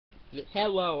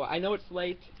Hello, I know it's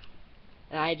late,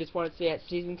 and I just want to say that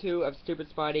Season 2 of Stupid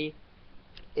Spidey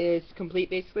is complete,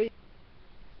 basically.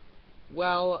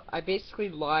 Well, I basically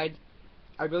lied.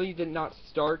 I really did not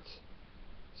start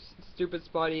Stupid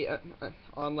Spidey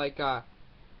on,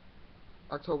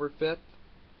 October 5th,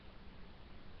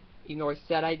 even though I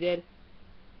said I did.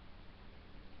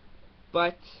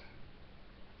 But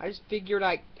I just figured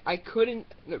I couldn't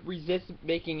resist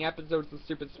making episodes of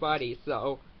Stupid Spidey,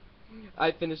 so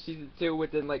I finished Season 2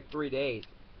 within, 3 days.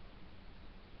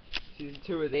 Season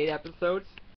 2 is 8 episodes.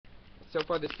 So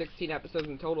far, there's 16 episodes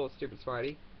in total of Stupid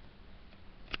Spidey.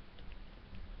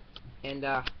 And,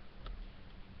 I'm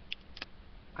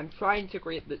trying to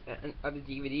create the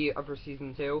DVD for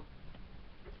Season 2.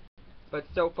 But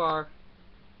so far,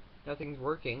 nothing's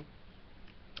working.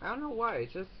 I don't know why,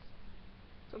 it's just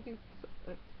something's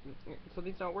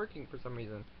not working for some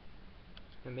reason.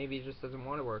 And maybe it just doesn't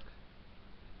want to work.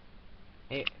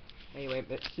 Anyway,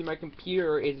 see, my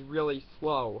computer is really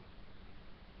slow.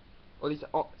 Or at least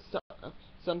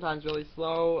sometimes really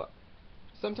slow.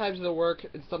 Sometimes it'll work,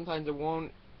 and sometimes it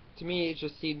won't. To me, it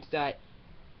just seems that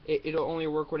it'll only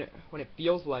work when it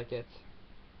feels like it.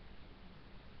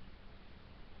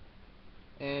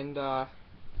 And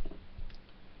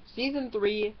Season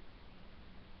 3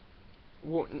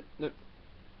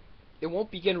 it won't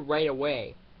begin right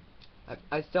away.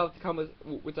 I still have to come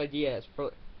with ideas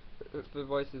for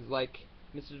voices like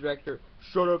Mr. Director,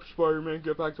 shut up, Spider-Man,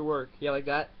 get back to work. Yeah, like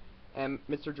that. And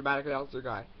Mr. Dramatic Announcer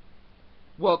Guy,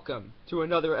 welcome to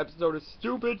another episode of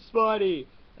Stupid Spidey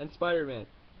and Spider-Man.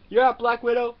 You're out, Black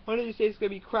Widow. One of these days it's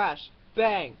gonna be crash,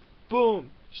 bang,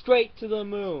 boom, straight to the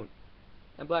moon.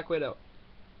 And Black Widow,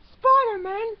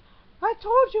 Spider-Man, I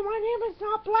told you my name is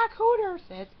not Black Hooters,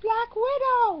 it's Black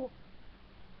Widow.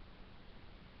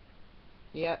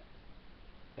 Yep.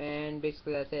 And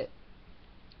basically that's it.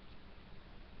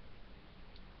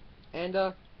 And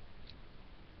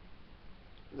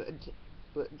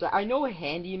I know a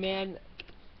handyman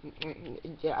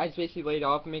I was basically laid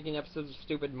off making episodes of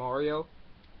Stupid Mario,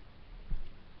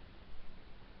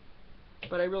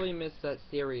 but I really miss that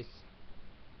series.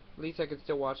 At least I could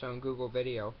still watch it on Google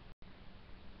Video,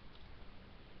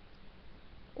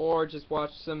 or just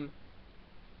watch some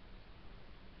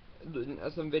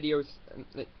videos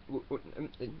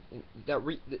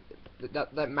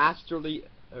that masterly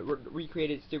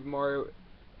recreated Stupid Mario.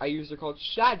 I usually called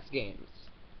Shad's Games.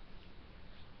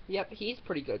 Yep, he's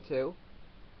pretty good too,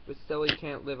 but still he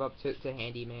can't live up to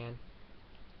Handyman.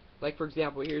 Like, for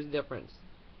example, here's the difference.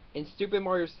 In Stupid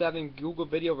Mario 7 Google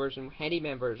Video version,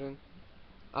 Handyman version,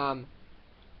 the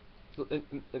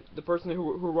person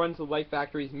who runs the Light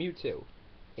Factory is Mewtwo.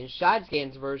 In Shad's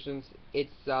Games versions,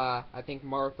 it's, I think,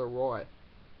 Martha Roy.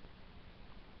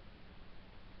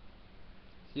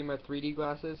 See my 3D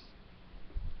glasses?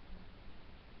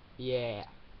 Yeah.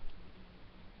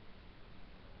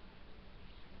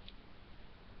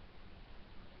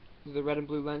 The red and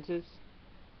blue lenses?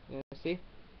 Yeah, see?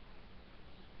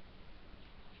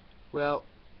 Well,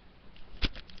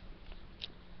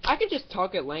 I could just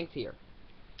talk at length here,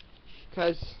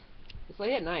 because it's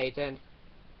late at night, and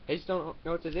I just don't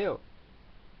know what to do.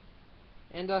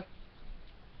 And,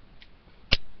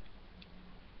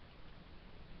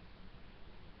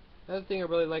 another thing I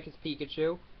really like is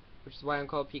Pikachu, which is why I'm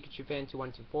called Pikachu Fan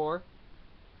 2124.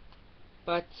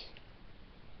 But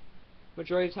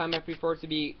majority of the time I prefer to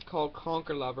be called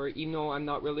Conkerluver, even though I'm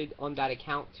not really on that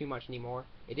account too much anymore.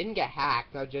 It didn't get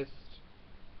hacked, I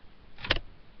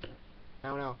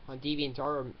don't know, on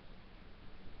DeviantArt.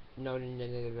 No.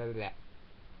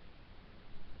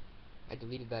 I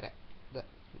deleted that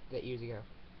years ago.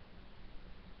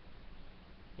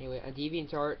 Anyway, on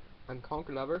DeviantArt, I'm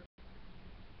Conkerluver.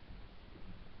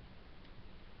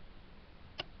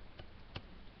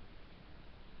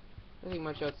 Nothing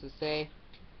much else to say.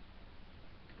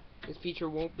 This feature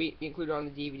won't be included on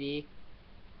the DVD.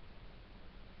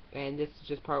 And this is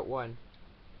just part 1.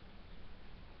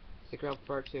 Stick around for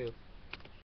part 2.